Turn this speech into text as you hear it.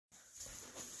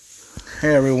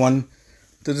Hey everyone,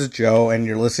 this is Joe, and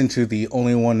you're listening to the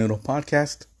Only One Noodle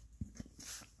podcast.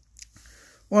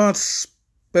 Well, it's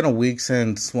been a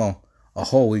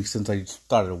whole week since I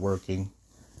started working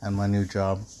at my new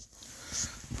job.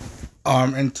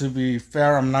 And to be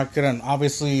fair,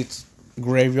 obviously it's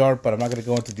graveyard, but I'm not gonna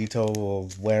go into detail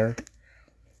of where.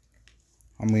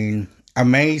 I mean, I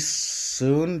may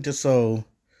soon, just so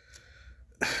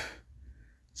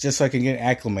I can get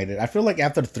acclimated. I feel like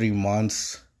after 3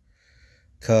 months,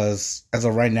 because as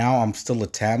of right now, I'm still a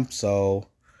temp, so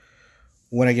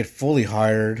when I get fully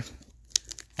hired,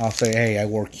 I'll say, hey, I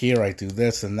work here, I do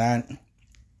this and that.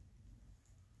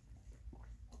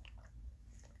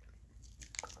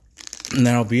 And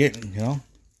that'll be it,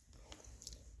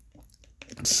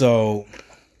 So,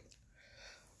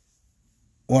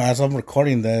 as I'm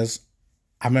recording this,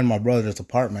 I'm in my brother's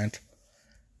apartment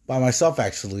by myself,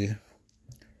 actually.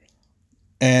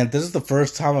 And this is the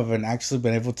first time I've been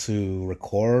able to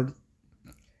record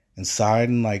inside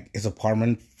in his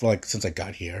apartment since I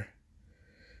got here.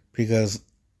 Because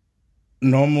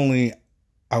normally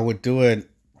I would do it.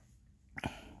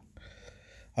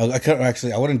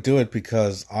 I wouldn't do it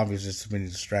because obviously there's so many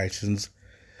distractions.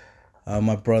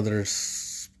 My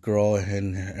brother's girl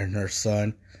and her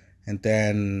son, and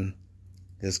then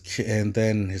his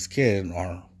kid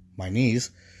or my niece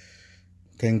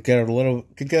can get a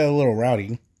little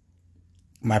rowdy.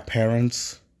 My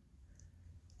parents,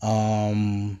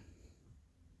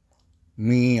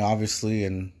 me obviously,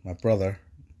 and my brother,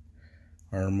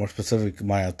 or more specific,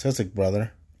 my autistic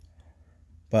brother.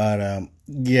 But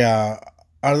yeah.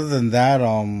 Other than that,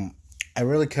 I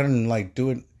really couldn't do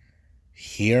it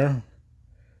here,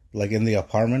 in the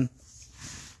apartment.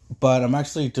 But I'm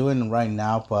actually doing it right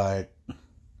now. But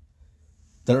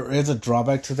there is a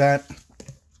drawback to that.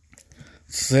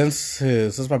 Since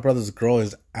my brother's girl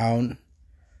is out,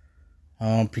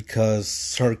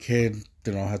 because her kid,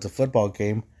 has a football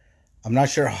game. I'm not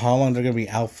sure how long they're gonna be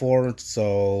out for.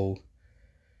 So,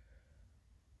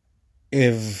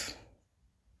 I'm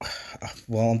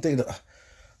thinking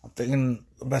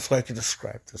the best way I could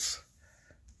describe this.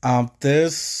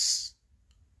 This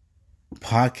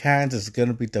podcast is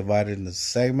gonna be divided into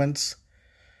segments.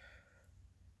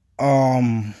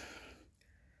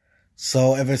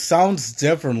 So if it sounds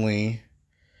differently,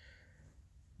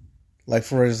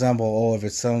 for example, if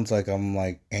it sounds like I'm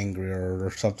angry or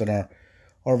something,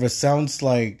 or if it sounds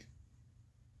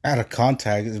out of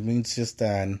context, it means just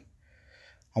that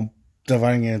I'm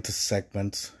dividing it into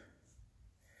segments.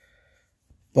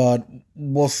 But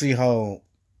we'll see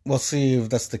if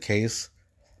that's the case.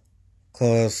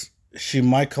 Because she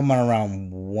might come out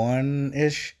around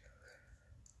 1-ish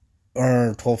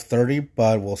or 12:30,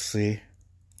 but we'll see.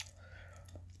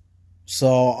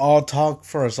 So I'll talk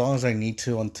for as long as I need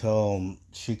to until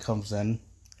she comes in.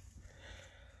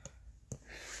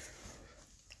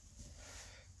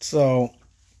 So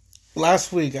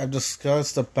last week I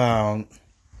discussed about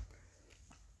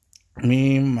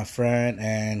me, my friend,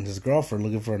 and his girlfriend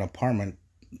looking for an apartment.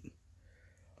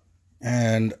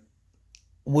 And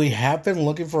we have been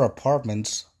looking for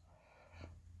apartments.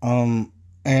 And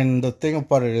the thing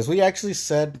about it is we actually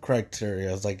set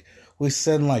criteria. We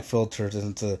set filters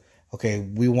into, okay,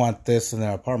 we want this in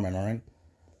our apartment, alright?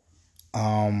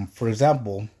 For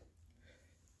example,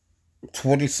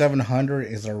 2,700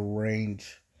 is our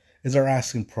range, is our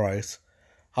asking price.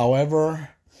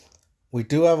 However, we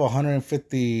do have a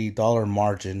 $150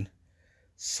 margin.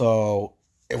 So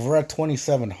if we're at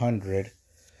 2,700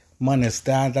 minus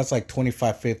that's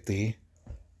 $2,550,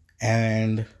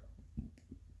 and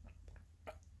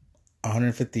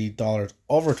 $150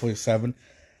 over 27,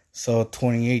 so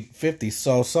 $2,850.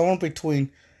 So somewhere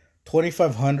between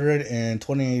 2,500 and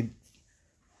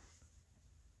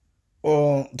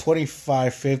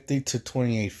 2,550 to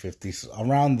 2,850, so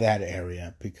around that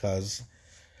area, because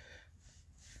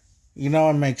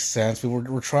it makes sense.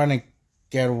 We're trying to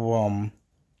get not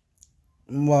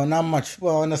much.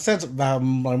 Well, in a sense,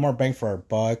 more bang for our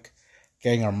buck,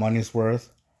 getting our money's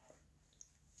worth.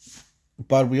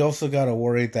 But we also gotta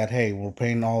worry that, hey, we're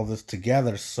paying all this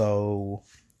together, so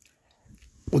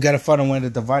we gotta find a way to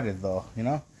divide it, though,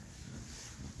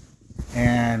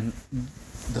 And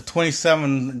the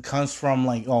 27 comes from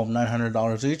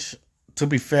 $900 each. To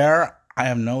be fair, I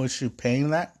have no issue paying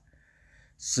that.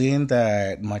 Seeing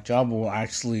that my job will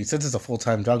actually, since it's a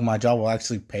full-time job, my job will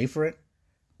actually pay for it.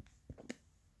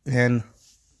 And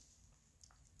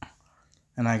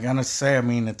I gotta say,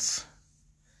 it's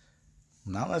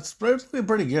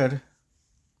pretty good.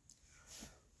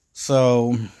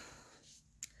 So,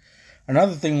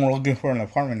 another thing we're looking for in an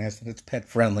apartment is that it's pet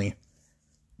friendly.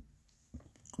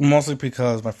 Mostly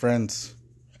because my friends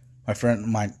my friend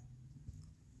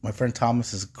my friend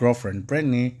Thomas's girlfriend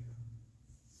Brittany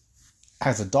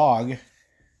has a dog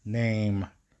named,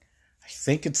 I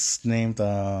think it's named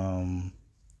I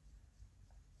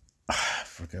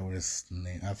forget what his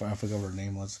name. I forgot what her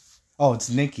name was. Oh, it's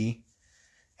Nikki,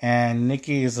 and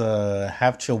Nikki is a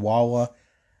half Chihuahua,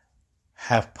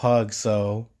 half pug,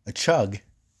 so a chug.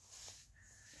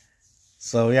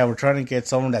 So yeah, we're trying to get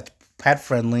someone that's pet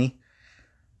friendly.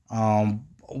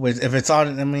 With if it's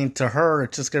on, I mean, to her,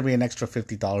 it's just gonna be an extra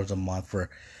 $50 a month for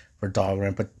dog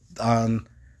rent. But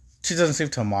she doesn't seem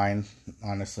to mind,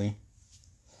 honestly.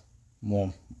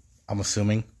 Well, I'm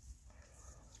assuming.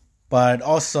 But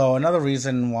also another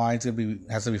reason why it's gonna be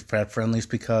has to be pet friendly is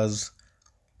because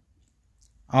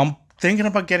I'm thinking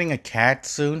about getting a cat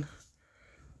soon.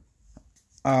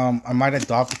 I might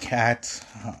adopt a cat.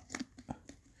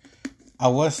 I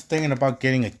was thinking about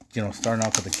getting starting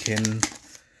off with a kitten,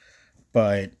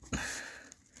 but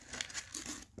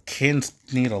kittens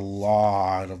need a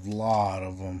lot of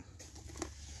them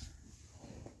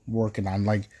working on.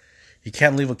 Like, you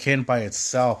can't leave a kitten by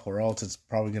itself, or else it's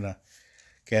probably gonna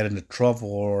get into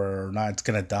trouble, or not. It's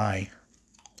gonna die.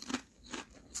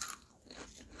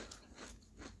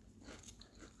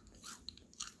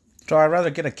 So I'd rather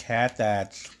get a cat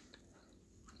that's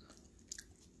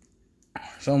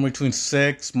somewhere between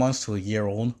 6 months to a year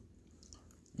old.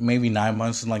 Maybe 9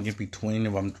 months, and like in between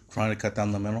if I'm trying to cut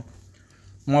down the middle.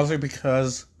 Mostly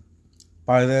because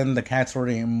by then the cat's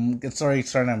it's already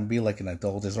starting to be like an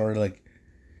adult. It's already like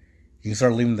you can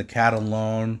start leaving the cat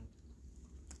alone.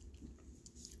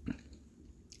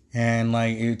 And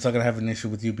like it's not gonna have an issue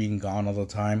with you being gone all the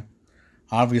time.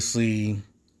 Obviously,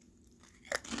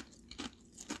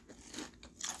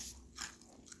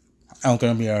 I'm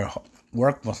gonna be at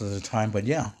work most of the time, but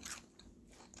yeah.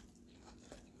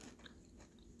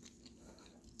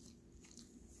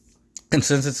 And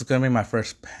since it's gonna be my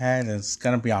first pet, it's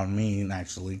gonna be on me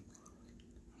actually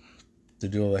to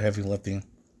do all the heavy lifting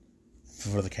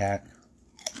for the cat.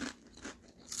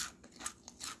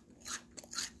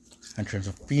 In terms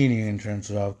of feeding, in terms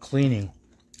of cleaning.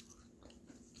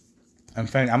 In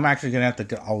fact, I'm actually gonna have to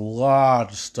get a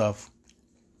lot of stuff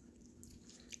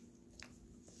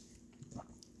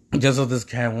just so this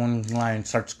cat one line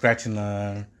starts scratching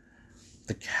the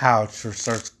couch or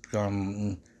starts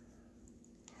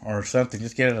or something.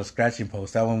 Just get it a scratching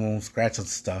post. That one won't scratch on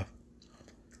stuff.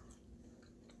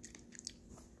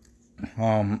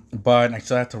 But I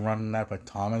still have to run that by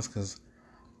Thomas because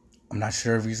I'm not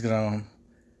sure if he's gonna.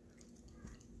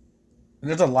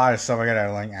 There's a lot of stuff I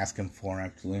gotta like ask him for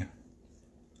actually.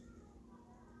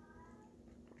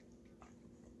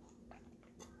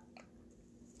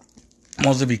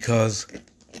 Mostly because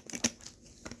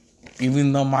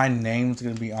even though my name's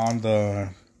gonna be on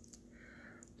the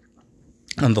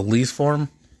lease form,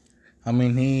 I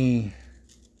mean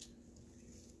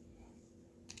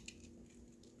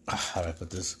how do I put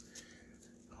this?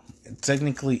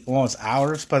 Technically, well, it's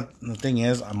ours, but the thing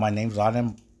is, my name's on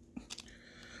him.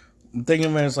 I'm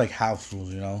thinking of it as like house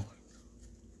rules,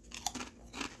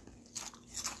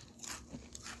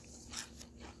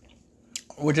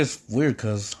 which is weird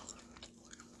because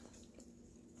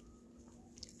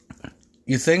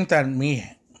you think that me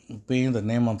being the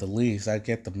name on the lease, I'd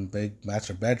get the big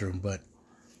master bedroom, but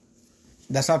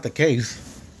that's not the case.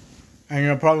 And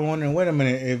you're probably wondering, wait a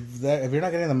minute, if you're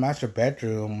not getting the master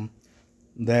bedroom,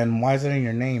 then why is it in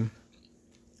your name?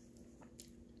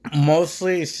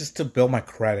 Mostly, it's just to build my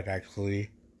credit,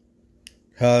 actually.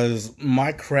 Because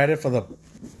my credit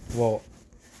well,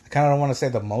 I kind of don't want to say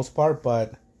the most part,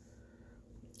 but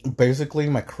basically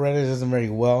my credit isn't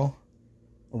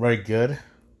very good.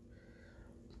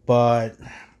 But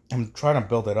I'm trying to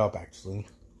build it up, actually.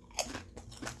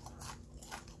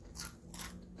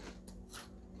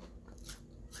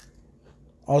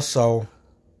 Also,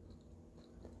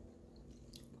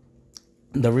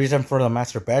 the reason for the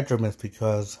master bedroom is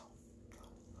because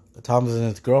the Thomas and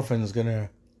his girlfriend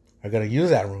are gonna use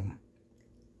that room.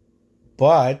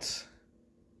 But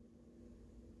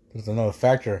there's another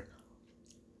factor.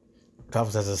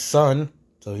 Thomas has a son,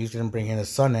 so he's gonna bring his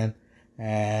son in,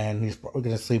 and he's probably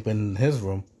gonna sleep in his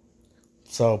room.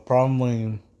 So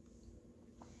probably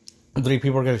 3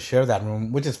 people are gonna share that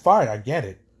room, which is fine. I get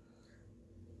it,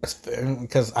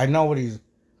 because I know what he's.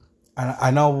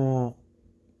 I know.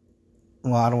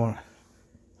 Well, I don't want.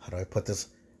 How do I put this?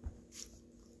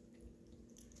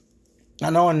 I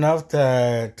know enough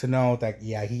to know that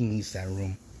yeah, he needs that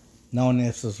room. No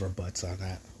ifs or buts on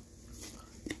that.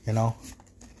 You know.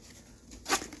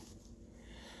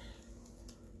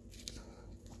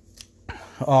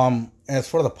 As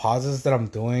for the pauses that I'm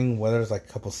doing, whether it's like a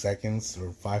couple seconds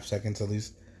or 5 seconds at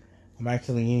least, I'm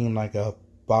actually eating like a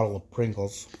bottle of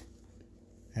Pringles,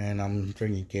 and I'm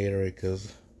drinking Gatorade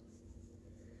because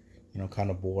kind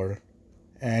of bored.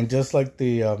 And just like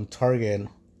the Target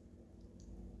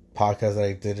podcast that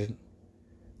I did it,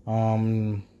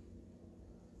 um,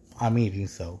 I'm eating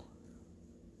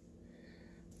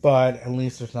but at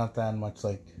least there's not that much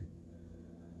not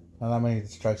that many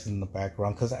distractions in the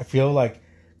background because I feel like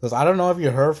because I don't know if you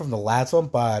heard from the last one,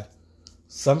 but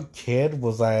some kid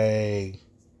was like,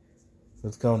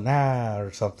 let's go now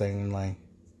or something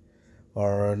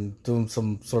or doing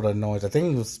some sort of noise. I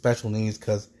think it was special needs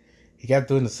because he kept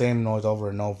doing the same noise over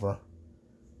and over.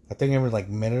 I think every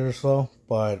minute or so,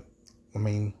 but I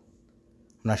mean,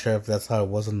 I'm not sure if that's how it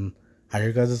was on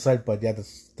your guys' side, but yeah,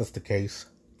 that's the case.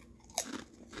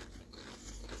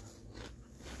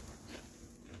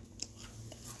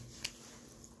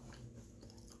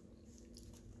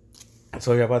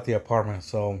 So yeah, about the apartment.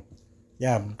 So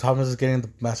yeah, Thomas is getting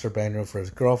the master bedroom for his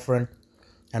girlfriend,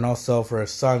 and also for his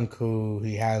son, who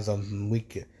he has on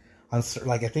week. I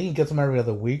think he gets them every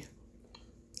other week.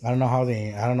 I don't know how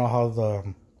I don't know how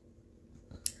the.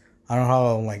 I don't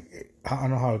know I don't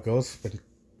know how it goes,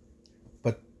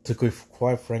 but to be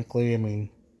quite frankly, I mean,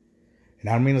 and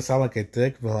I don't mean to sound like a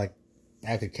dick, but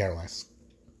I could care less.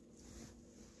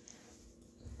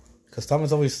 Because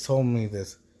Thomas always told me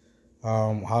this.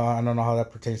 How I don't know how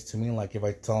that pertains to me. Like if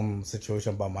I tell him a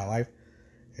situation about my life,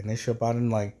 an issue about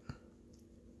him,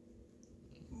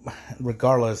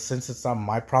 regardless, since it's not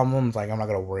my problem, I'm not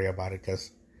gonna worry about it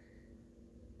because,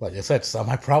 like I said, it's not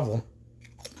my problem.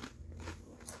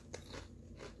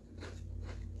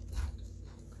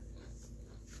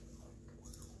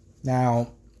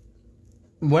 Now,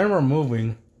 when we're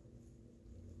moving,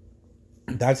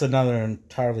 that's another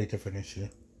entirely different issue.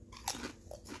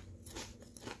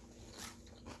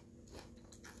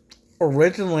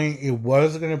 Originally, it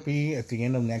was going to be at the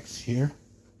end of next year.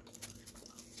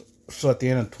 So at the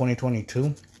end of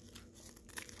 2022.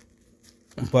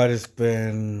 But it's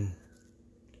been,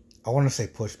 I want to say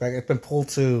pushed back. It's been pulled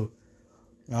to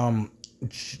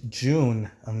June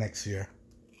of next year.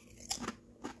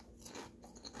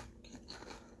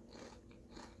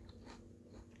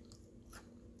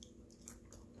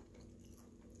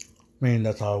 I mean,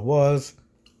 that's how it was.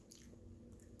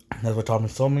 That's what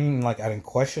Thomas told me. I didn't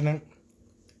question it.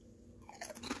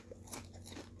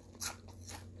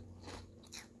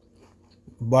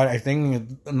 But I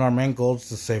think our main goal is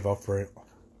to save up for it.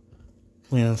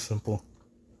 Plain and simple.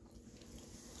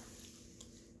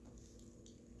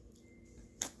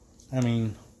 I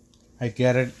mean, I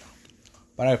get it.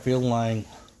 But I feel like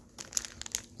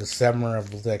December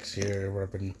of next year would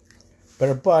have been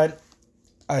better. But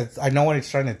I know what he's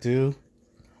trying to do.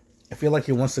 I feel like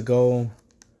he wants to go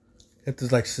get this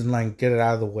get it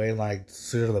out of the way,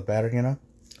 sooner the better, And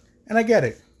I get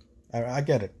it. I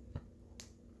get it.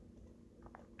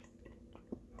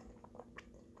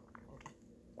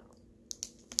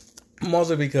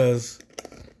 Mostly because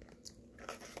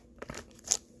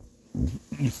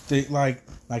like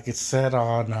it said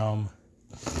on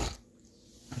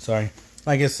sorry,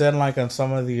 like it said on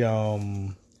some of the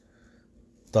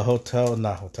the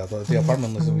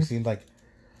apartment list we've seen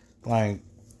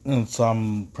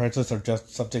some prices are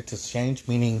just subject to change,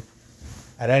 meaning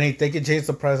they can change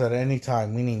the price at any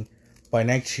time, meaning by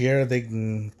next year they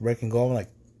can go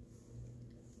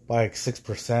by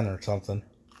 6% or something.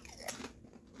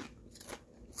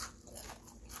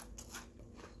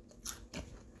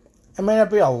 It may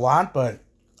not be a lot, but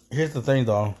here's the thing,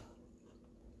 though.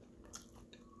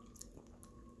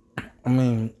 I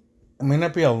mean, it may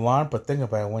not be a lot, but think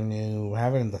about it. When you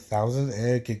have it in the thousands,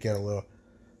 it could get a little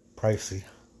pricey.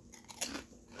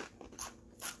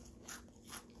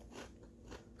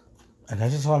 And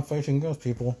that's just how inflation goes,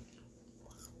 people.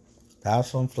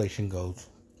 That's how inflation goes.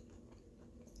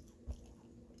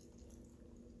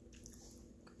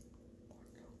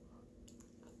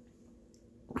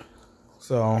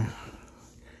 So,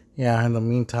 yeah, in the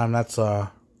meantime, that's kind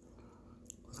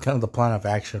of the plan of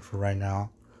action for right now.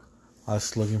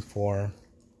 Us looking for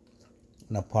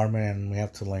an apartment, and we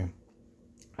have to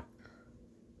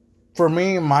for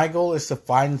me, my goal is to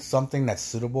find something that's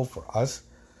suitable for us,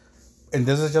 and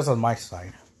this is just on my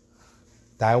side.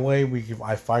 That way,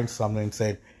 I find something and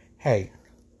say, hey,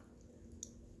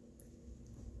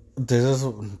 this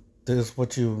is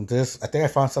what I think I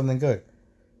found something good.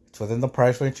 It's within the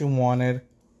price range you wanted.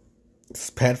 It's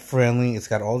pet friendly. It's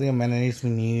got all the amenities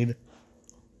we need.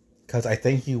 Because I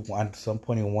think at some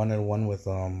point you wanted one with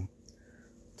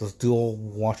those dual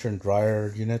washer and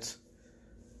dryer units.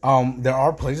 There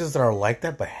are places that are like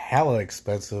that, but hella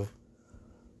expensive.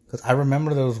 Because I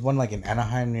remember there was one in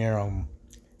Anaheim near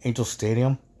Angel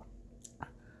Stadium.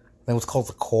 It was called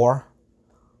the Core.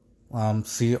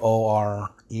 Core,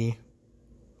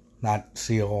 not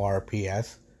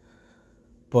CORPS.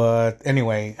 But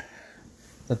anyway,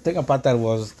 the thing about that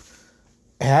was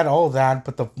it had all that,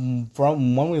 but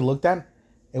from when we looked at,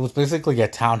 it was basically a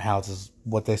townhouse, is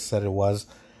what they said it was.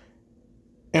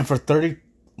 And for 3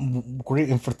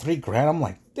 grand, I'm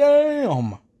like,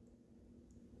 damn.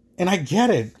 And I get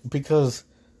it because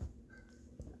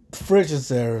the fridge is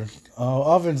there,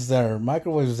 oven's there,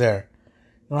 microwave's there.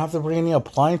 You don't have to bring any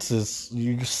appliances.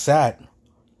 You're just set.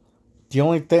 The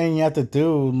only thing you have to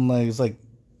do is like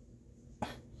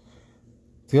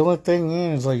the only thing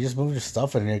is like just move your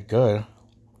stuff in and you're good.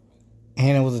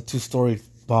 And it was a 2-story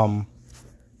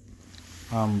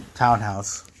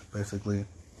townhouse, basically.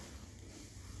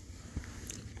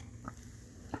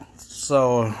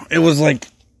 So it was like,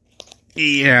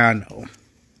 yeah, no.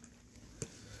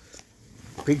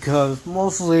 Because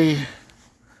mostly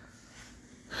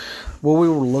what we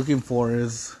were looking for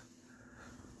is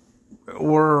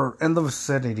we're in the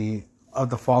vicinity of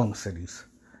the following cities: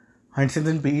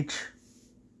 Huntington Beach,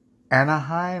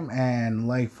 Anaheim, and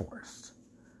Lake Forest.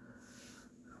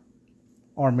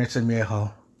 Or Mission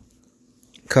Viejo.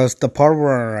 Because the part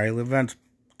where I live in,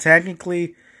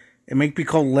 technically, it may be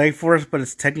called Lake Forest, but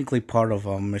it's technically part of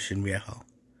Mission Viejo.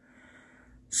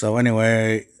 So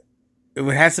anyway, it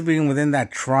has to be within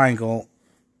that triangle.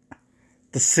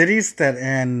 The cities that,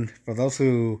 and for those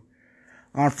who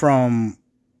aren't from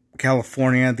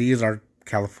California, these are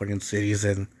Californian cities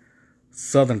in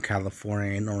Southern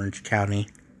California in Orange County.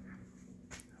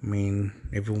 I mean,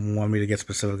 if you want me to get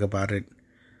specific about it,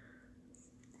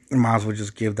 I might as well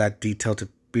just give that detail to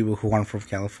people who aren't from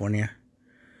California.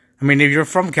 I mean, if you're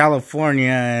from California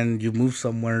and you move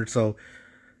somewhere,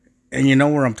 and you know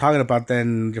where I'm talking about,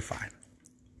 then you're fine.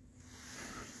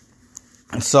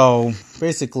 So,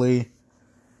 basically,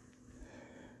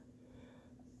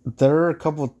 there are a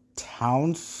couple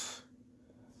towns.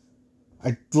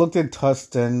 I looked at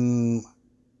Tustin,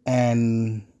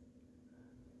 and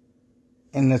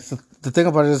it's the thing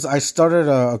about it is I started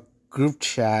a group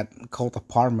chat called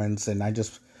Apartments, and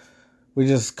we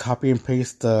just copy and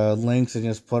paste the links and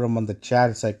just put them on the chat.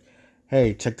 It's like,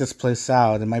 hey, check this place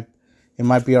out. It might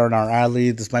be on our alley.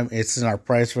 It's in our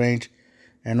price range,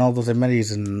 and all those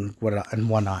amenities and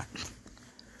whatnot.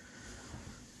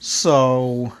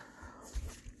 So,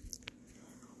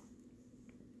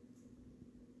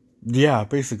 yeah,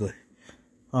 basically,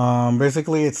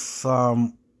 it's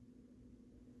the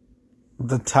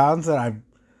towns that I've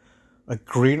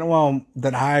agreed. Well,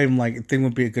 that I'm like think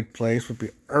would be a good place would be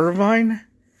Irvine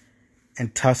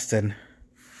and Tustin.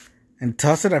 In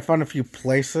Tustin, I found a few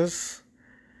places.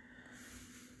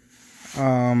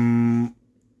 I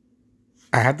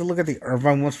had to look at the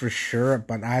Irvine ones for sure,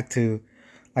 but I had to,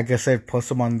 like I said, post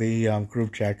them on the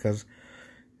group chat because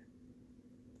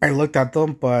I looked at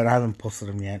them, but I haven't posted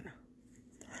them yet.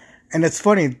 And it's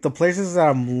funny, the places that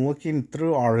I'm looking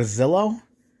through are Zillow,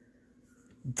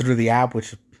 through the app,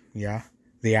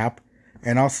 the app.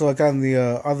 And also I got the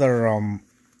other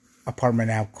apartment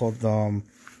app called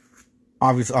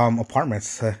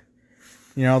Apartments. The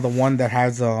one that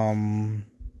has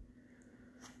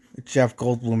Jeff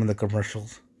Goldblum in the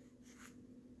commercials.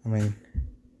 I mean,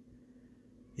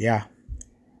 yeah.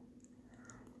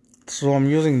 So I'm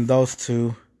using those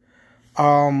two.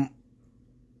 A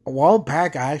while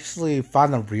back, I actually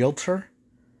found a realtor,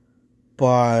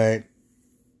 but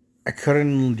I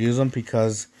couldn't use him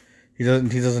because he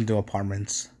doesn't do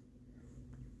apartments.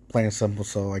 Plain and simple,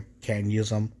 so I can't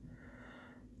use him.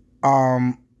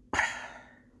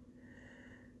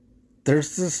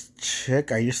 There's this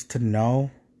chick I used to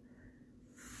know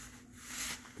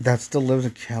that still lives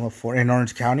in California, in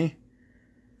Orange County.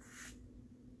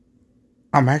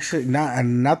 I'm actually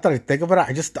not that I think about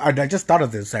it. I just thought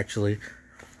of this actually.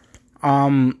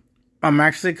 I'm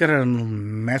actually gonna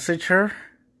message her,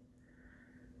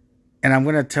 and I'm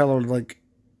gonna tell her like,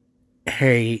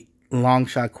 hey, long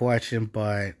shot question,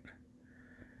 but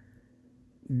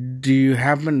do you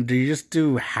just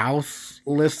do house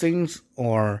listings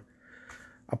or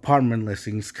apartment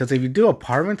listings? Because if you do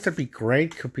apartments, that'd be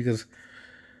great because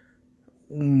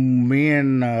me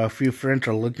and a few friends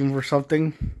are looking for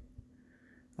something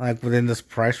like within this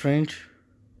price range.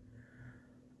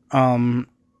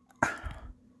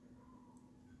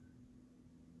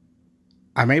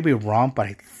 I may be wrong, but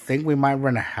I think we might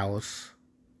rent a house.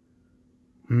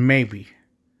 Maybe.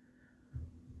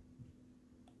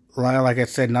 Like I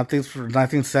said, nothing's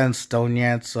set in stone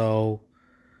yet, so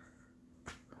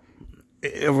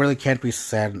it really can't be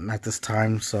said at this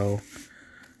time. So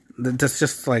that's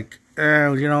just like,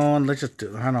 let's just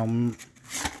do. I don't know,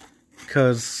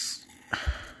 because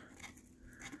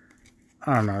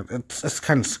I don't know. It's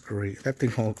kind of screwy.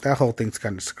 That whole thing's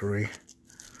kind of screwy.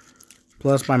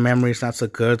 Plus, my memory's not so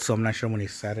good, so I'm not sure when he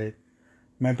said it.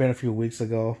 Might have been a few weeks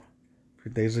ago, a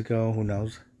few days ago. Who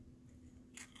knows?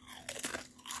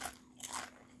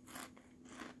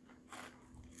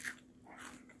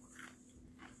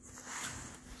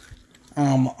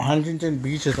 Huntington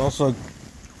Beach is also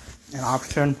an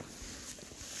option,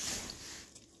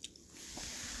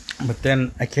 but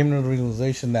then I came to the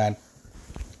realization that,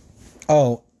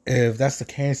 oh, if that's the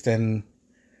case, then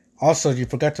also you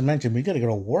forgot to mention we gotta go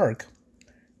to work,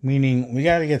 meaning we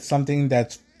gotta get something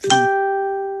that's.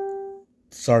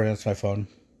 Sorry, that's my phone.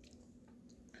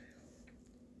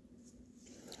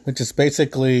 Which is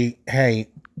basically, hey,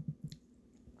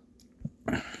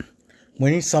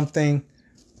 we need something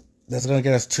that's gonna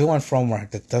get us to and from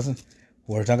work that doesn't.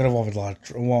 Where it's not gonna involve a lot.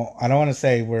 Well, I don't want to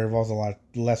say where it involves a lot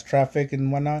less traffic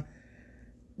and whatnot.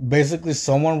 Basically,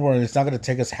 somewhere where it's not gonna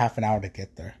take us half an hour to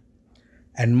get there,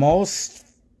 and most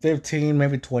 15,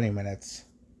 maybe 20 minutes.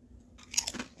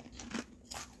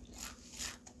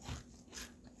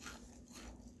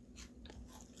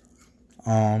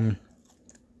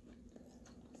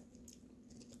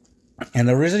 And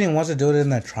the reason he wants to do it in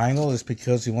that triangle is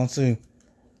because he wants to.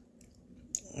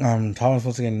 Thomas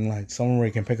wants to get like somewhere where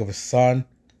he can pick up his son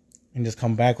and just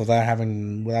come back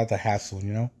without the hassle,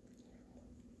 you know.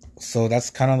 So that's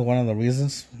kind of one of the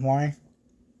reasons why.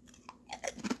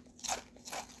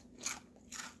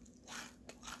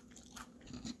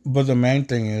 But the main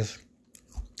thing is,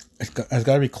 it's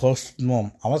got to be close.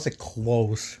 No, I want to say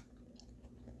close.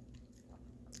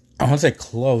 I want to say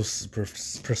close per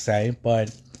se,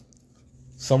 but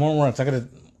somewhere where it's not gonna.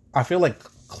 I feel like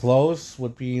close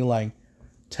would be like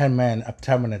a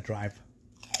 10-minute drive.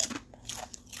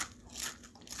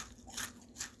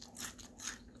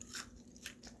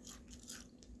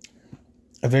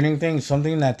 If anything,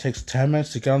 something that takes 10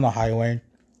 minutes to get on the highway,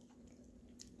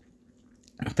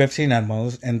 15 at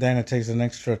most, and then it takes an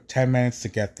extra 10 minutes to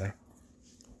get there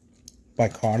by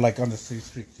car, like on the city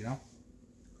streets, you know,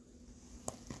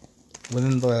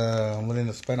 within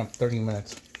the span of 30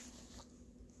 minutes.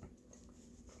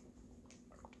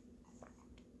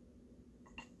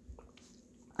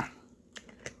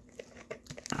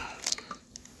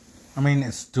 I mean,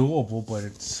 it's doable,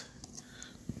 but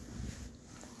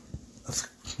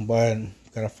but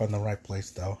gotta find the right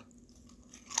place though.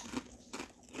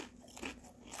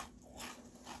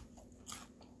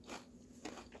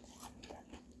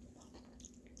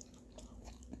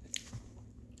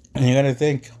 And you gotta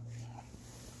think,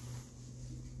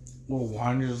 well,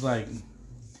 why don't you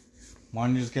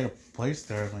just get a place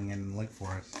there and look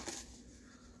for it?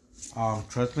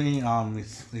 Trust me,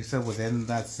 he said within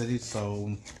that city,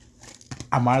 so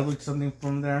I might look something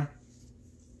from there.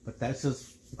 But that's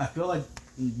just, I feel like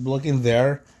looking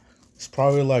there is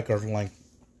probably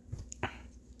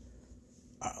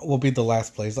will be the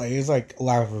last place. Like, it's like a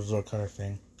last resort kind of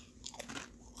thing.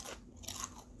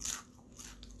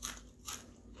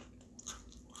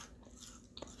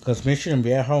 Because Mission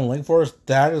Viejo and Lake Forest,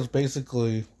 that is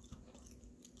basically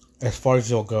as far as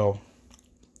you'll go.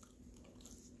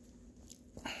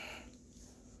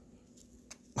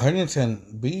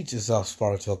 Huntington Beach is as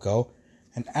far as you'll go,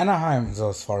 and Anaheim is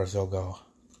as far as you'll go.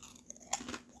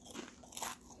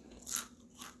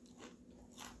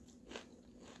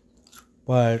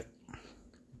 But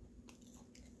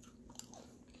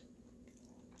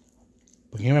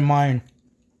keep in mind,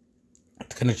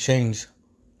 it's gonna change.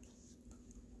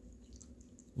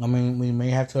 I mean, we may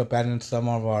have to abandon some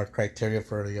of our criteria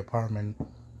for the apartment.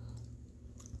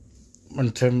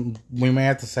 We may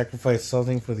have to sacrifice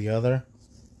something for the other.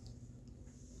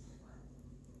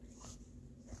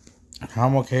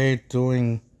 I'm okay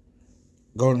going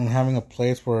and having a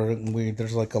place where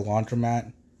there's like a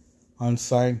laundromat on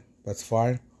site. That's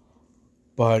fine.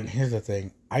 But here's the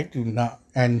thing. I do not,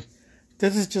 and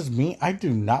this is just me, I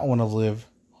do not want to live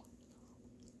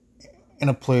in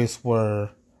a place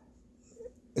where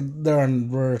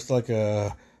it's like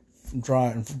a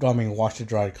wash to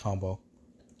dry combo.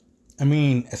 I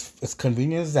mean, as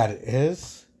convenient as that it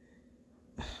is,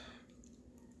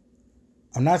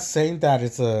 I'm not saying that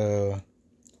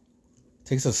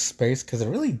takes a space, because it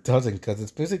really doesn't, because it's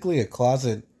basically a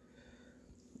closet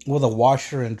with a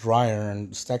washer and dryer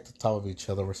and stacked on top of each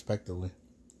other respectively.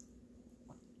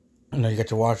 You know, you got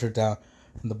your washer down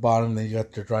in the bottom, then you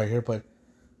got your dryer here, but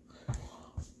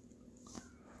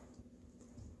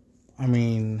I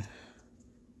mean,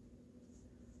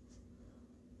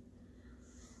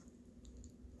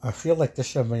 I feel like this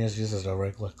should have been used as a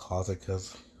regular closet,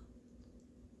 because,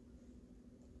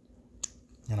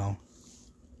 you know,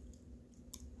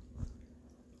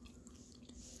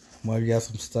 Well, you have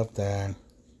some stuff that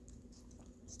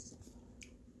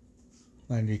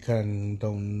like you kind of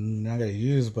don't not gonna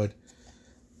use, but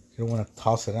you don't want to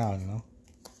toss it out, you know.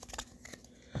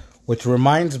 Which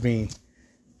reminds me,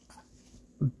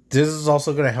 this is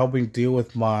also gonna help me deal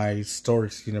with my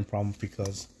storage unit problem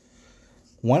because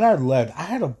when I left, I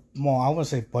had I want to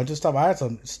say bunch of stuff. I had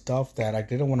some stuff that I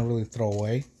didn't want to really throw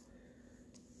away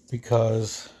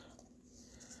because,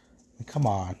 come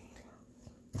on,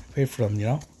 I paid for them, you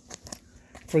know.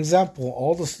 For example,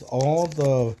 all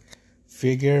the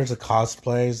figures, the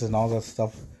cosplays, and all that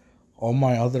stuff, all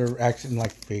my other action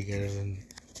like figures and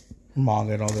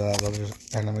manga and all that other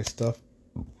anime stuff.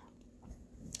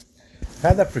 I've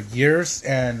had that for years,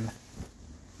 and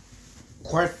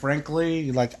quite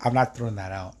frankly, like I'm not throwing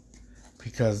that out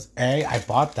because A, I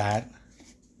bought that,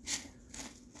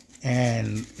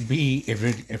 and B, if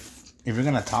you're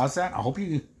gonna toss that, I hope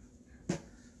you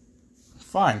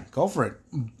fine, go for it,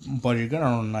 but you're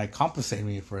gonna like compensate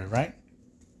me for it, right?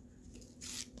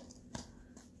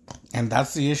 And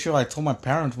that's the issue I told my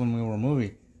parents when we were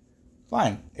moving.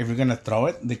 Fine, if you're gonna throw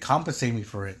it, they compensate me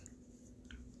for it.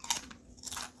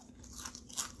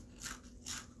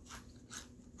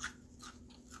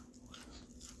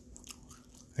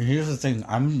 And here's the thing,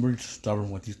 I'm really stubborn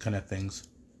with these kind of things.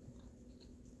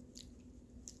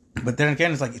 But then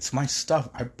again, it's like, it's my stuff.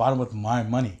 I bought it with my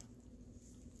money.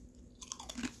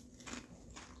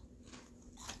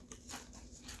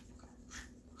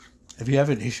 If you have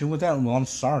an issue with that, well, I'm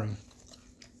sorry.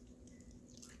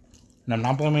 And I'm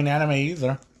not blaming anime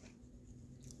either.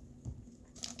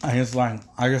 I just like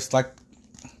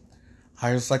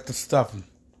the stuff. You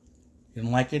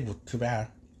didn't like it? Well, too bad.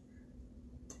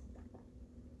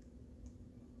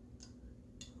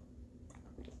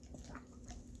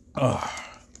 Ugh.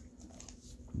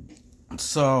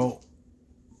 So,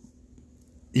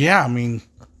 yeah, I mean,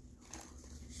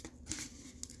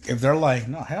 if they're like,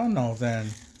 no, hell no, then,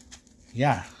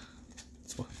 yeah.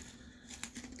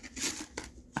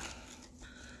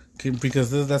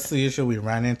 Because that's the issue we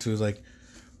ran into. Is like,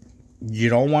 you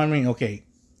don't want me, okay,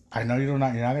 I know you're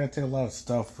not going to take a lot of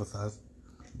stuff with us,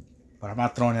 but I'm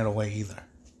not throwing it away either.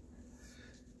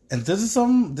 And this is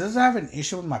I have an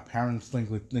issue with my parents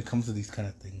when it comes to these kind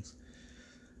of things.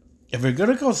 If you're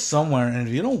gonna go somewhere and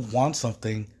if you don't want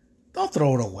something, don't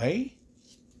throw it away.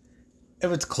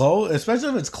 If it's clothes, especially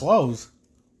if it's clothes.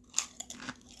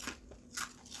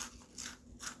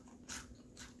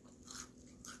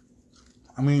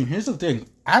 I mean, here's the thing.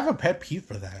 I have a pet peeve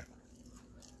for that.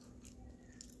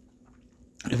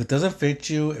 If it doesn't fit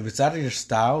you, if it's out of your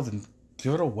style, then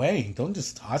give it away. Don't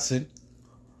just toss it.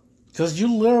 Because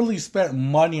you literally spent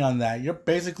money on that. You're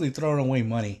basically throwing away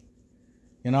money.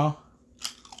 You know?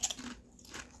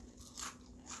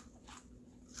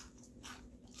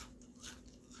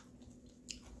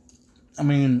 I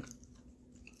mean,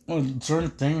 well, certain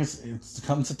things, it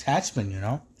becomes attachment, you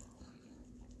know?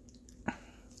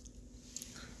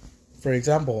 For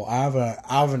example, I have an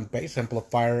Alvin bass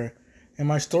amplifier in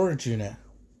my storage unit.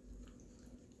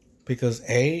 Because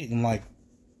A, I'm like,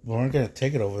 we weren't going to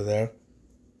take it over there.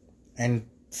 And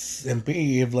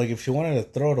B, if she wanted to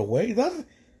throw it away, that's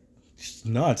just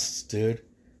nuts, dude.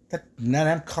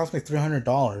 That cost me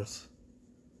 $300.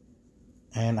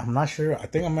 And I'm not sure, I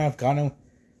think I might have gotten it.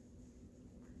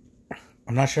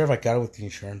 I'm not sure if I got it with the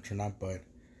insurance or not, but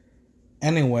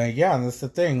anyway, yeah, that's the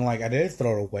thing. Like, I did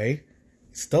throw it away.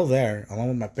 It's still there, along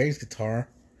with my bass guitar.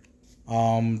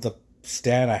 The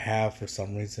stand I have for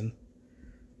some reason.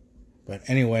 But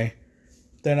anyway,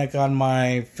 then I got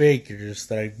my figures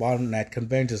that I bought at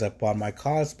conventions. I bought my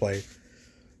cosplay,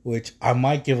 which I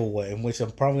might give away, which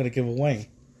I'm probably going to give away.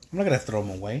 I'm not going to throw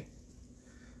them away.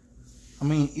 I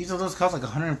mean, each of those cost like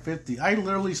 $150. I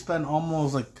literally spent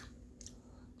almost like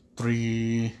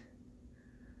 $600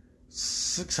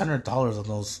 on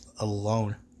those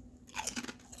alone.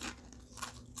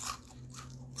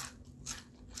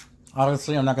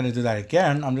 Obviously, I'm not going to do that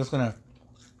again. I'm just going to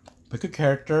pick a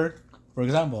character. For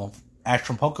example, Ash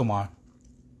from Pokemon.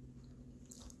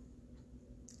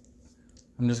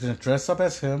 I'm just going to dress up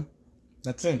as him.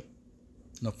 That's it.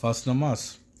 No fuss, no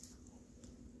muss.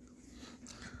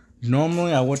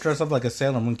 Normally, I would dress up like a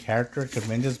Sailor Moon character at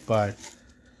conventions, but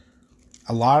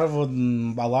a lot of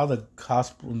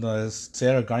the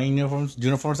Sailor Guardian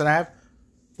uniforms that I have,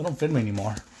 they don't fit me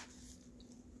anymore.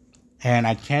 And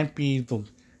I can't be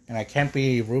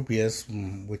Rubius,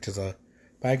 which is a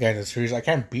bad guy in the series. I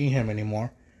can't be him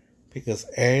anymore because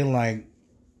A, like,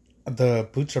 the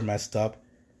boots are messed up.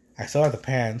 I still have the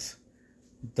pants.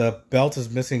 The belt is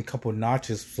missing a couple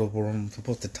notches, so we're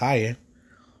supposed to tie it.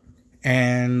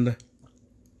 And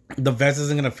the vest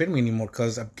isn't gonna fit me anymore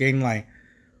because I'm getting like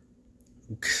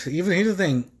even here's the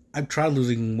thing. I've tried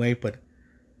losing weight, but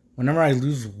whenever I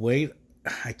lose weight,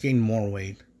 I gain more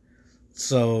weight.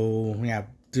 So yeah,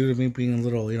 due to me being a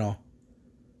little,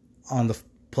 on the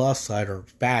plus side or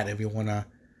fat, if you want to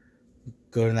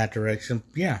go in that direction,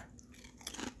 yeah.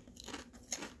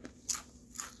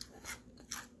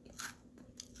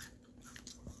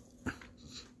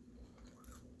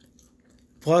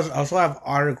 Plus, I also have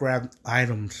autographed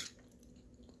items.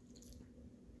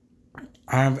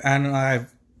 I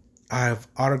have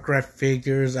autographed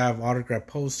figures. I have autographed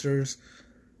posters.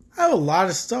 I have a lot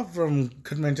of stuff from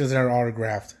conventions that are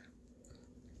autographed.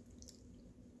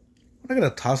 I'm not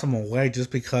gonna toss them away just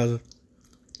because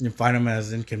you find them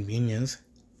as inconvenience.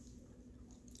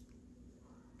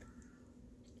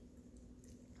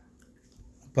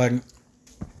 But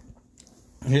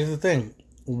here's the thing: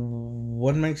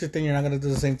 what makes you think you're not gonna do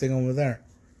the same thing over there?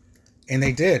 And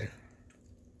they did.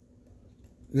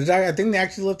 I think they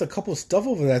actually left a couple stuff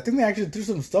over there. I think they actually threw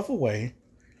some stuff away,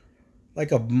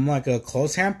 like a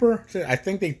clothes hamper. I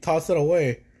think they tossed it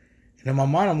away. And in my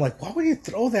mind, I'm like, why would you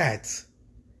throw that?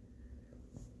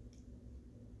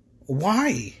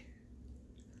 Why?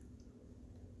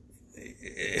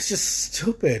 It's just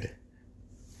stupid.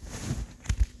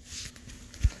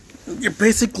 You're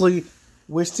basically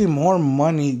wasting more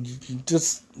money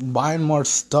just buying more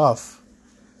stuff.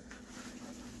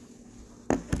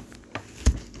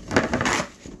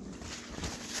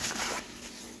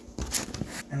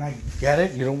 And I get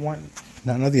it. You don't want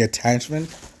none of the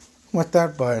attachment with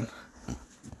that, but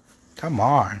come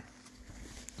on.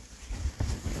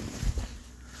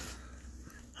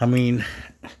 I mean,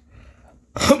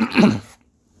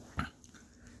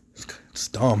 it's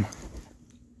dumb.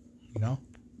 You know?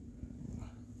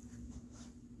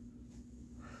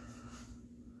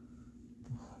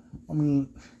 I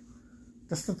mean,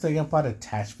 that's the thing about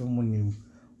attachment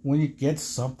when you get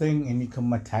something and you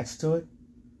come attached to it.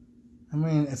 I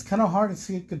mean, it's kind of hard to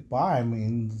see it goodbye. I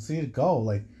mean, see it go,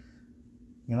 like,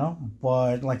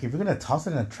 But like, if you're gonna toss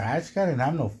it in a trash can and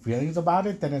have no feelings about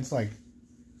it, then it's like,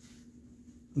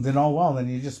 then oh well, then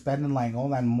you're just spending like all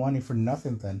that money for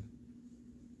nothing. Then,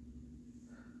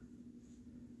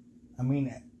 I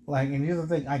mean, like, and here's the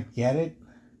thing: I get it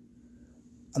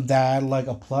that like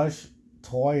a plush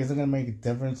toy isn't gonna make a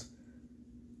difference,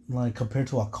 like compared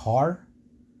to a car,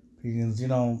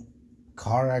 because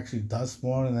car actually does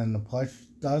more than the plush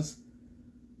does.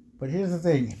 But here's the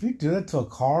thing: if you do that to a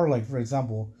car, like for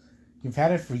example, you've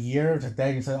had it for years, and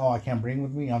then you say, "Oh, I can't bring it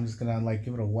with me. I'm just gonna like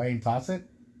give it away and toss it."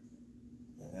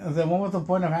 Then what was the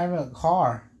point of having a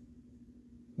car?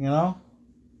 You know?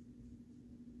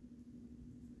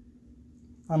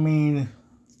 I mean,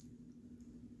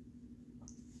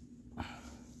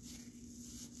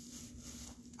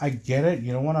 I get it.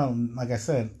 You don't want to, like I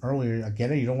said earlier, I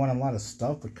get it. You don't want a lot of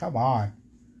stuff, but come on.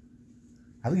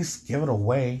 At least give it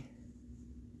away.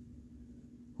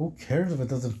 Who cares if it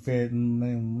doesn't fit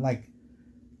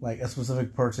like a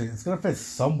specific person? It's gonna fit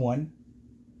someone.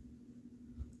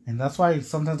 And that's why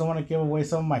sometimes I want to give away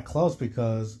some of my clothes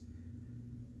because,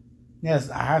 yes,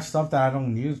 I have stuff that I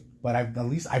don't use, but at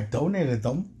least I've donated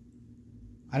them.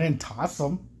 I didn't toss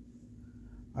them.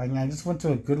 I mean, I just went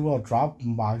to a Goodwill drop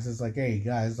box. It's like, hey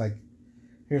guys, like,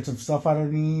 here's some stuff I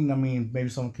don't need. I mean, maybe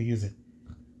someone could use it.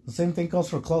 The same thing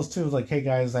goes for clothes too. It's like, hey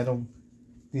guys,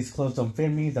 these clothes don't fit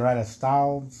me. They're out of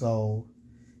style, so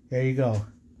there you go.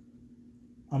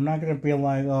 I'm not gonna be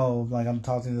like, oh, like I'm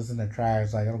tossing this in the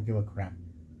trash. Like I don't give a crap.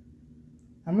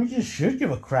 I mean, you should give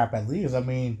a crap at least. I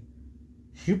mean,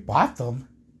 you bought them,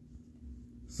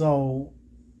 so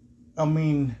I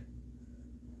mean,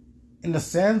 in a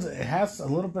sense, it has a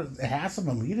little bit. It has some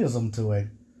elitism to it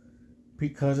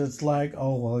because it's like,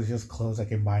 oh well, it's just clothes. I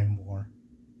can buy more.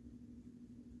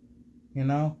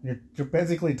 You're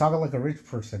basically talking like a rich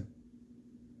person,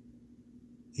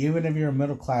 even if you're a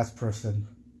middle class person.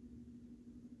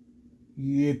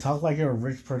 You talk like you're a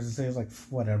rich person. Say it's like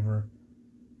whatever.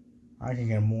 I can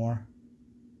get more.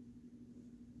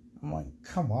 I'm like,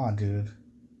 come on, dude.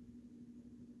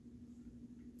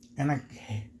 And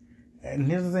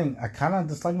here's the thing: I kind of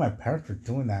dislike my parents for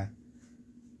doing that.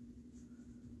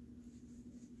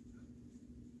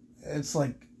 It's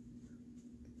like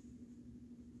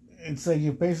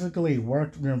you basically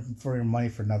worked for your money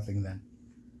for nothing. Then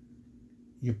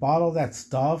you bought all that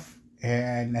stuff,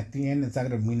 and at the end, it's not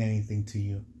gonna mean anything to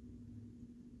you.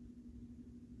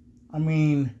 I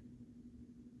mean,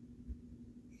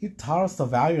 you taught us the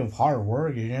value of hard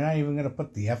work, and you're not even gonna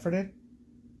put the effort in.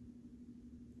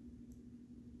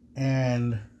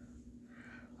 And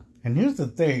here's the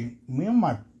thing: me and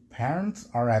my parents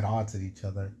are at odds with each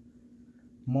other.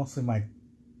 Mostly my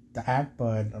dad,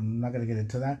 but I'm not gonna get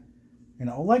into that. And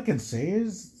all I can say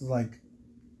is, like,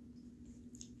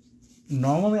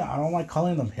 normally I don't like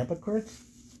calling them hypocrites,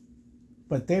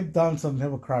 but they've done some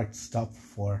hypocrite stuff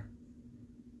before.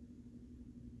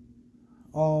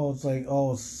 Save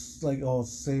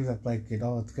that blanket.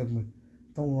 Oh, it's good.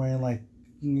 Don't worry, like,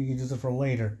 you can use it for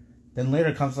later. Then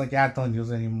later comes, like, yeah, don't use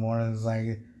it anymore. And it's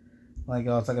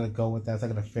oh, it's not gonna go with that. It's not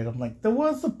gonna fit. I'm like, then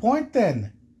what's the point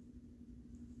then?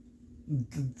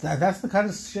 That's the kind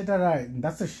of shit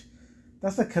that's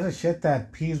the kind of shit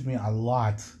that peeves me a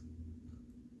lot.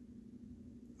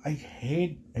 I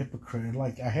hate hypocrite.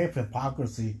 Like, I hate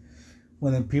hypocrisy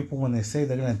when they say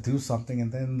they're gonna do something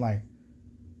and then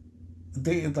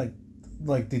they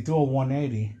they do a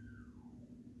 180,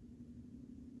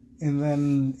 and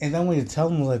then when you tell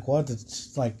them like what,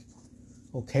 it's like,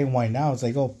 okay, why now? It's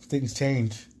like, oh, things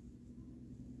change.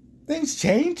 Things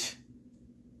change.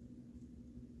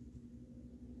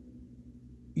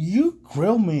 You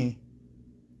grill me,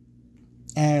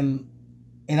 and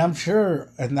I'm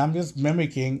sure, and I'm just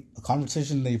mimicking a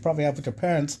conversation that you probably have with your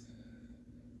parents.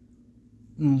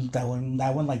 That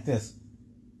went like this.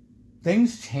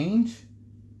 Things change.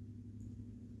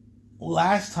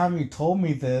 Last time you told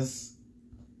me this,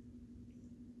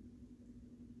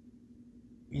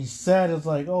 you said it's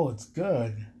like, oh, it's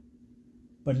good.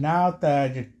 But now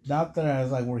that it's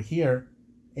like we're here,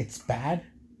 it's bad.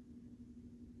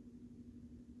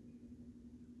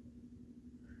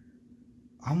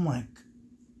 I'm like,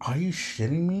 are you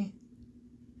shitting me?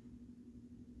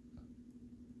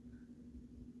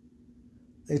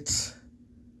 I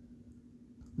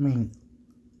mean,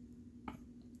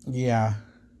 yeah.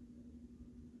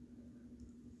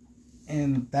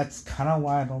 And that's kind of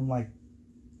why I don't like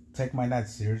take my dad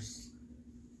serious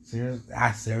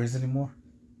anymore.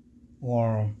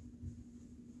 Or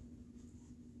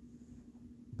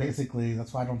basically,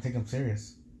 that's why I don't take him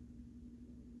serious.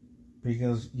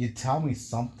 Because you tell me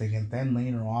something, and then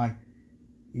later on,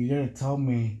 you're gonna tell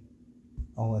me,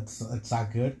 "Oh, it's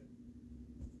not good."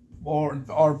 Or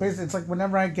basically, it's like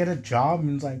whenever I get a job,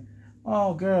 and it's like,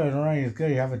 "Oh, good, all right, it's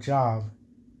good. You have a job."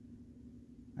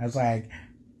 I was like,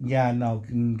 "Yeah, no,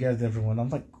 get a different one." I'm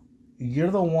like, "You're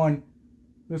the one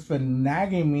who's been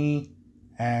nagging me,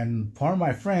 and pardon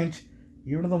my French,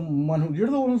 you're the one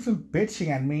who's been bitching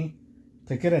at me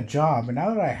to get a job, and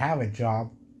now that I have a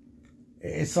job,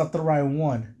 it's not the right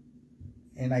one."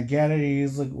 And I get it.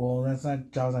 He's like, "Well,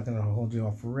 job's not gonna hold you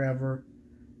off forever."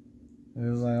 It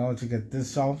was like, "Oh, did you get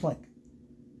this job?" I'm like,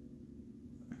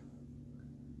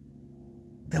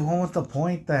 then what was the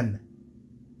point then?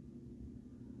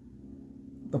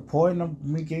 The point of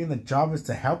me getting the job is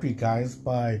to help you guys,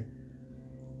 but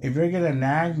if you're gonna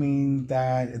nag me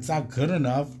that it's not good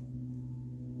enough,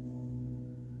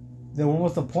 then what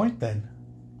was the point then?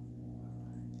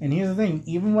 And here's the thing,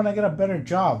 even when I get a better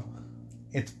job,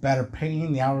 it's better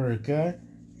paying, the hours are good,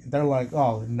 they're like,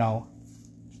 oh, no.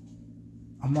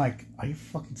 I'm like, are you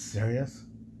fucking serious?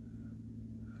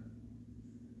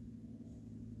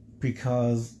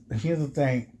 Because here's the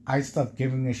thing, I stopped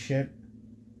giving a shit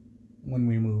when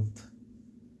we moved.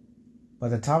 By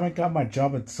the time I got my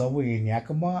job at Subway in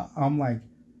Yakima, I'm like,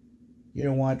 you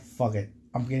know what? Fuck it.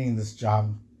 I'm getting this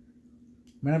job.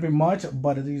 May not be much,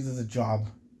 but at least it's a job.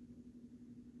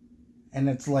 And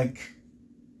it's like,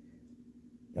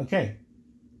 okay,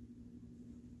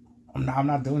 I'm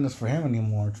not doing this for him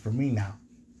anymore. It's for me now.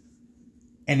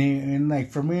 And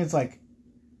like, for me, it's like,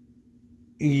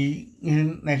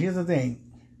 and here's the thing.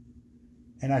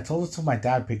 And I told this to my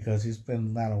dad because he's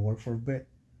been out of work for a bit.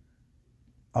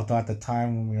 Although at the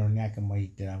time when we were in Yakima, he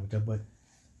did have a job. But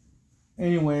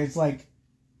anyway, it's like,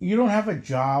 you don't have a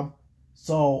job,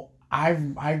 so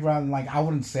I'd rather, like, I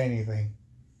wouldn't say anything.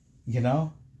 You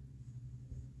know?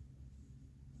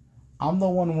 I'm the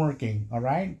one working,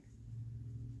 alright?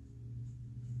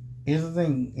 Here's the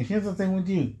thing with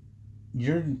you.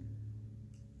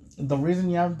 The reason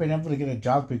you haven't been able to get a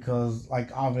job because, like,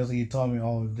 obviously you told me,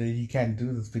 oh, you can't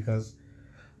do this because,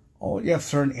 oh, you have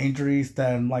certain injuries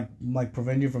that like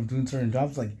prevent you from doing certain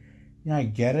jobs. Like, yeah, I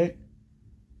get it.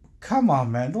 Come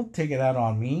on, man, don't take it out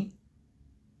on me.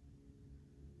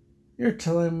 You're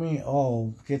telling me,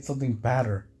 oh, get something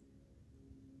better.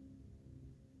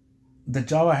 The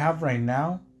job I have right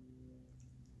now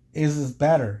is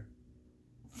better.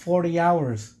 40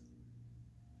 hours.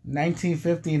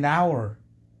 $19.50 an hour.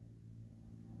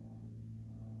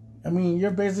 I mean,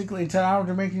 you're basically 10 hours.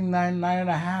 You're making nine and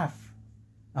a half.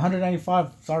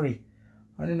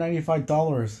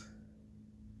 $195.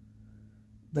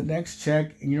 The next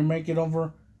check, and you're making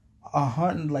over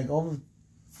over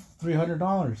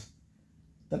 $300.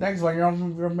 The next one,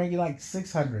 you're making like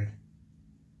 $600.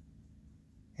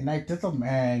 And I did them,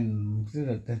 and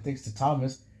thanks to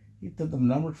Thomas, he did the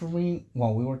numbers for me.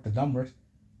 Well, we worked the numbers.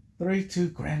 32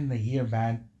 grand a year,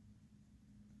 man.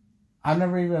 I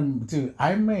never even, dude,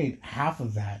 I made half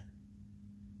of that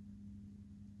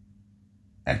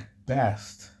at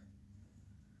best.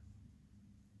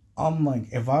 I'm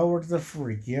like, if I worked there for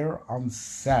a year, I'm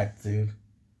set, dude.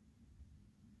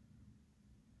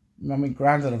 I mean,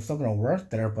 granted, I'm still gonna work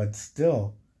there, but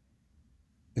still,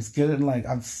 it's getting like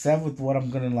I'm set with what I'm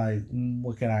gonna like.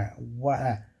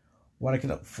 What I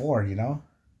can afford, you know.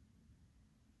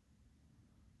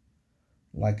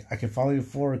 Like I can finally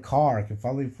afford a car. I can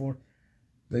finally afford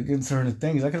like in certain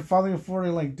things. I can finally afford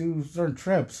to like do certain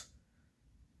trips,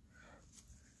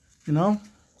 you know.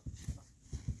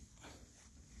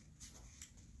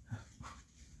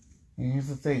 And here's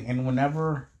the thing.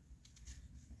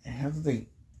 Here's the thing.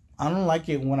 I don't like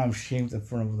it when I'm shamed in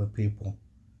front of other people.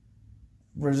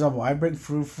 For example, I bring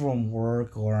food from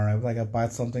work, or I buy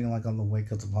something like on the way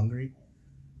because I'm hungry,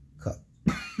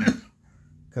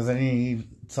 because I need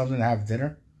something to have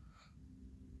dinner,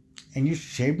 and you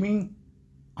shame me.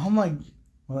 I'm like,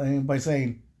 well, by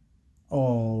saying,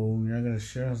 "Oh, you're not gonna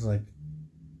share," I was like,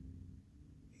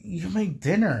 "You make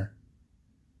dinner,"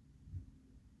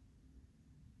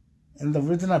 and the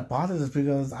reason I bought this is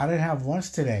because I didn't have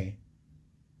lunch today,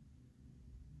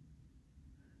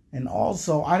 and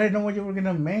also I didn't know what you were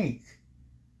gonna make.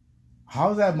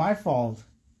 How's that my fault?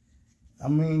 I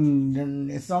mean,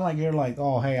 it's not like you're like,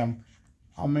 "Oh, hey, I'm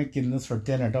making this for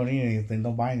dinner. Don't eat anything.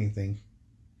 Don't buy anything."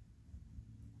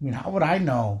 I mean, how would I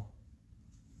know?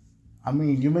 I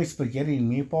mean, you make spaghetti and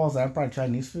meatballs. I probably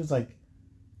Chinese foods. Like,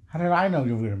 how did I know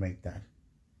you were gonna make that?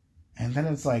 And then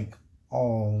it's like,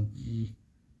 oh,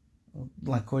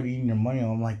 like quit eating your money.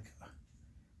 I'm like,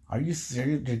 are you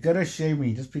serious? You're gonna shame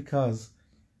me just because.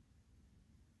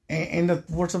 And the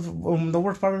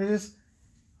worst part of it is,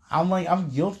 I'm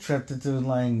guilt tripped into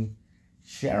like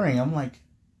sharing. I'm like,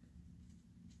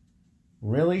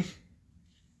 really?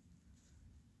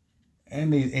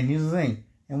 And here's the thing.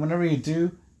 And whenever you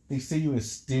do, they see you as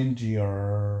stingy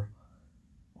or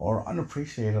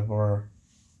unappreciative or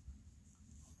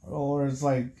it's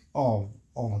like, I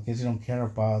guess you don't care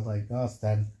about like us.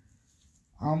 Then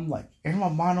I'm like, in my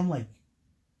mind, I'm like,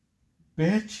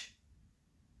 bitch,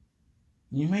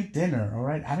 you make dinner, all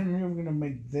right? I didn't know you were gonna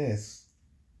make this.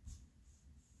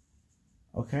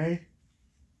 Okay,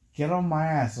 get on my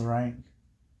ass, all right?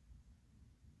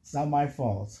 It's not my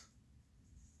fault.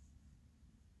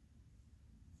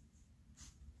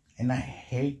 And I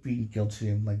hate being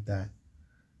guilty like that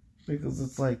because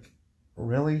it's like,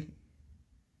 really,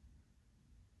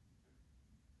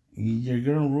 you're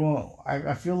gonna ruin.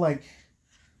 I feel like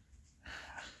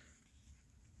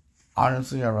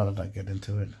honestly, I'd rather not get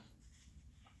into it.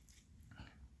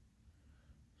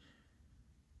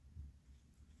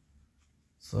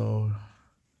 So,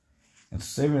 and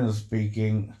saving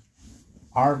speaking,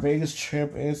 our Vegas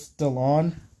trip is still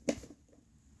on,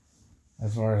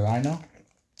 as far as I know.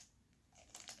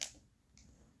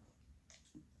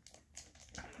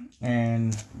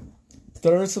 And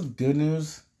there is some good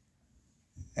news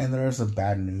and there is some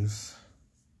bad news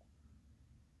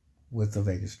with the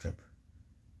Vegas trip.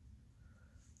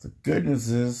 The good news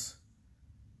is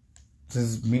this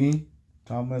is me,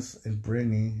 Thomas, and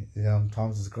Brittany,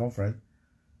 Thomas's girlfriend.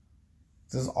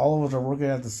 Since all of us are working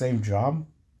at the same job,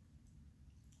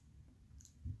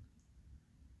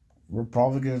 we're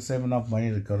probably gonna save enough money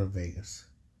to go to Vegas.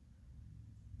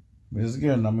 Because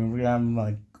again, I mean, we're gonna have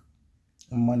like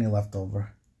money left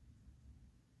over.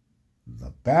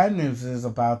 The bad news is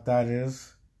about that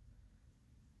is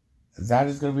going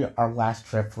to be our last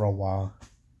trip for a while.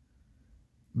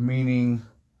 Meaning,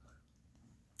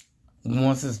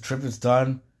 once this trip is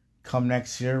done, come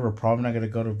next year, we're probably not going to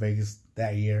go to Vegas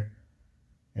that year.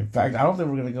 In fact, I don't think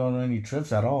we're going to go on any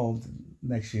trips at all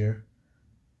next year.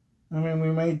 I mean,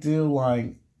 we may do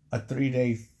like a 3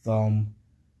 day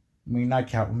not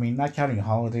counting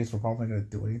holidays, we're probably not going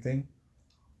to do anything.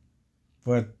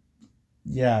 But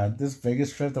yeah, this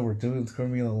Vegas trip that we're doing is going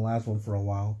to be the last one for a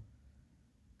while.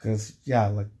 Because, yeah,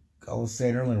 like I was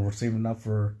saying earlier, we're saving up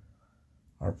for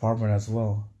our apartment as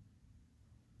well.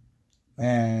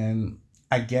 And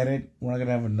I get it, we're not going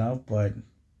to have enough, but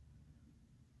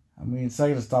I mean, it's not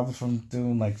going to stop us from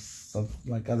doing like some,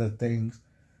 like other things.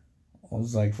 I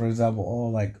was like, for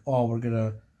example, we're going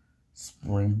to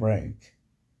spring break.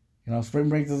 You know, spring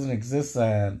break doesn't exist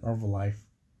at Herbalife.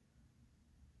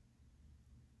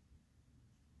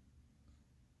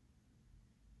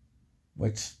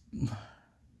 Which,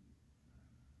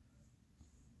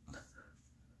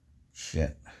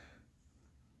 shit.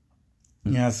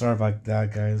 Yeah, sorry about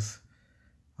that, guys.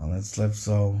 Let's live.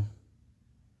 So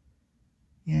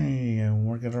yeah,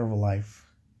 work it over life.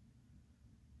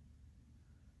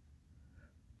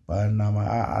 But no,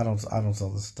 I don't sell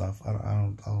this stuff. I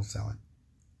don't sell it.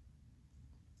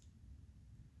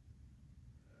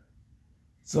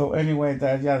 So anyway,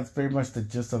 that's pretty much the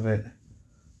gist of it.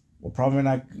 We're probably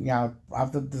not,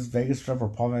 after this Vegas trip, we're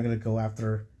probably not gonna go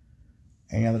after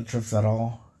any other trips at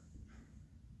all.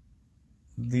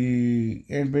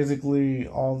 And basically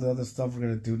all the other stuff we're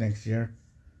gonna do next year.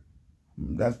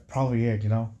 That's probably it. We're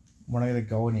not gonna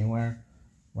go anywhere.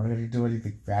 We're not gonna do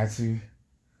anything fancy.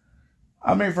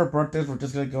 I mean, for birthdays, we're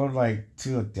just gonna go like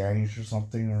to a Danny's or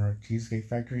something, or a Cheesecake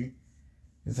Factory.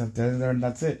 Just have dinner there, and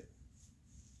that's it.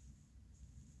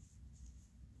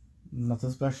 Nothing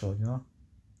special.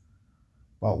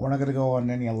 But we're not gonna go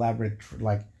on any elaborate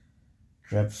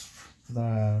trips for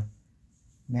the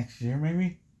next year,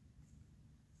 maybe.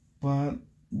 But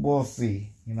we'll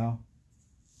see.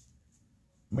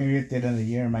 Maybe at the end of the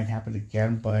year it might happen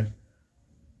again. But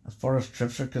as far as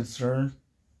trips are concerned,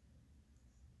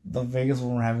 the Vegas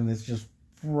one we're having is just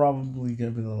probably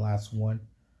gonna be the last one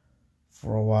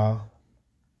for a while.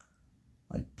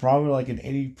 Probably like an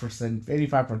 80%,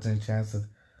 85% chance that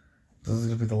this is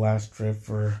gonna be the last trip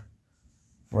for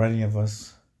any of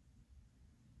us.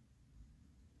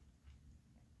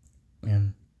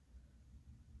 And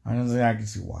honestly, I can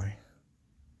see why.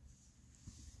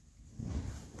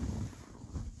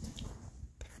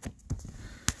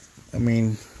 I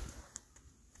mean,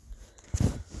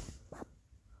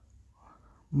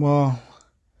 well,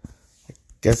 I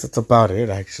guess that's about it,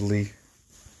 actually.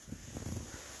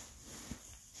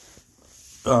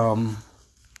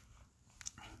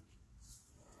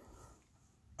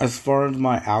 As far as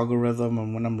my algorithm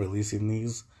and when I'm releasing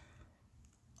these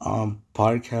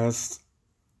podcasts,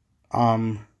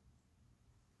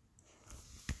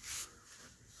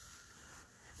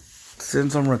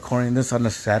 since I'm recording this on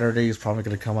a Saturday, it's probably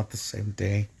gonna come out the same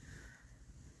day,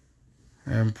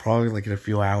 and probably like in a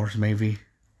few hours, maybe.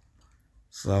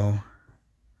 So,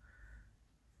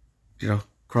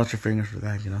 cross your fingers for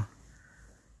that.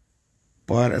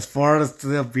 But as far as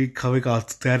the beat coming on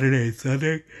Saturday and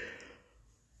Sunday,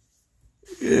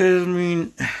 I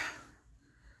mean,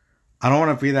 I don't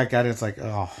want to be that guy that's like,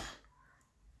 oh,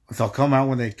 so I'll come out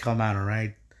when they come out,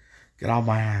 alright? Get off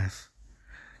my ass.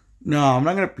 No, I'm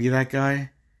not going to be that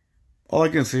guy. All I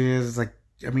can say is,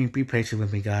 be patient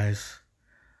with me, guys.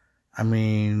 I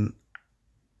mean,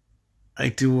 I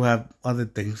do have other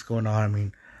things going on. I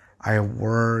mean, I have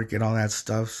work and all that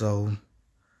stuff, so...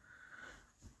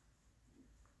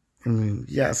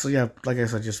 like I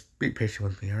said, just be patient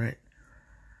with me, alright?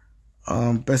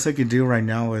 Best I can do right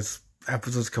now is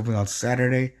episodes coming on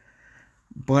Saturday,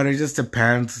 but it just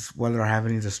depends whether I have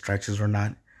any distractions or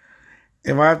not.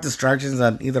 If I have distractions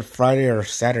on either Friday or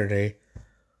Saturday,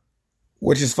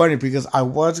 which is funny because I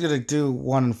was gonna do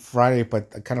one on Friday,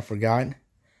 but I kind of forgot.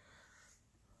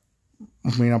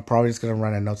 I mean, I'm probably just gonna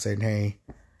run a note saying, "Hey,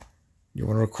 you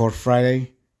want to record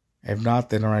Friday? If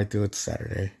not, then alright, do it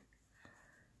Saturday.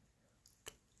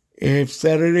 If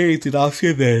Saturday is an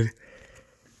option, then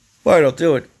fine, I'll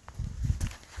do it.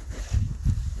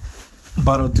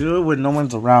 But I'll do it when no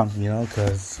one's around,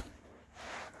 because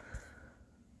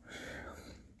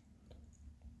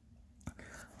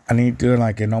I need to do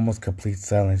an almost complete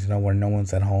silence, where no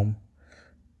one's at home.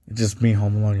 It's just me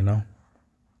home alone,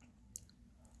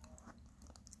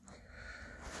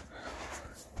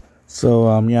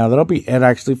 So, that'll be it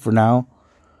actually for now.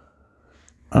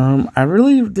 I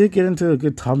really did get into a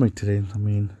good topic today. I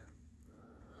mean,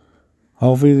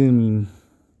 hopefully, and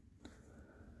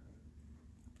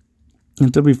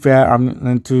to be fair, sorry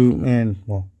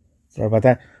about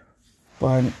that.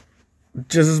 But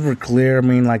just as we're clear,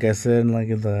 like I said, in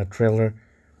the trailer,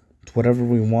 it's whatever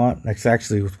we want. It's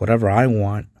actually whatever I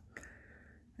want.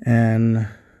 And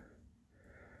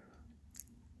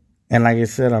like I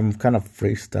said, I'm kind of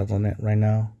freestyling it right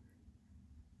now.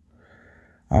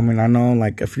 I mean, I know,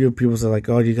 a few people say,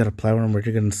 oh, you gotta plan on what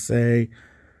you're gonna say,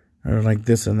 or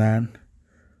this and that.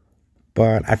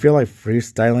 But I feel like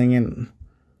freestyling it,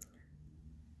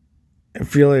 I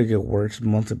feel like it works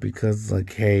mostly because,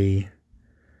 hey,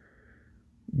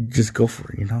 just go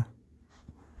for it,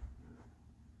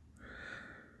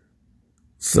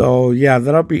 So, yeah,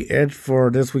 that'll be it for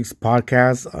this week's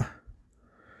podcast.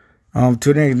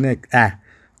 Tune in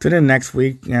next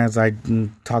week as I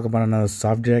talk about another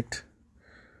subject.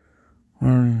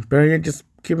 But yeah, just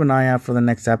keep an eye out for the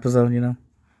next episode,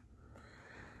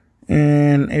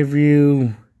 And if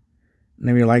you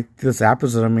like this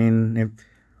episode,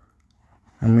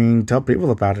 tell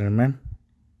people about it, man.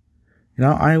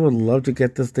 I would love to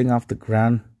get this thing off the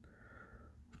ground.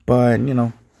 But,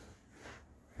 it'll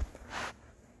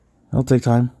take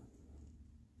time.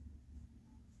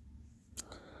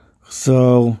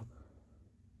 So,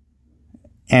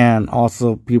 and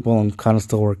also people, I'm kind of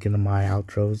still working on my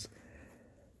outros.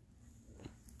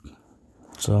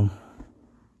 So,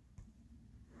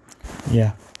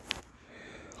 yeah.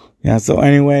 Yeah, so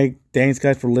anyway, thanks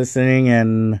guys for listening,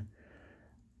 and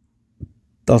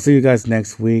I'll see you guys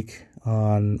next week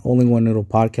on Only One Noodle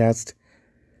Podcast.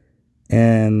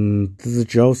 And this is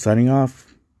Joe signing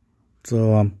off.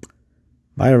 So,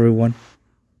 bye everyone.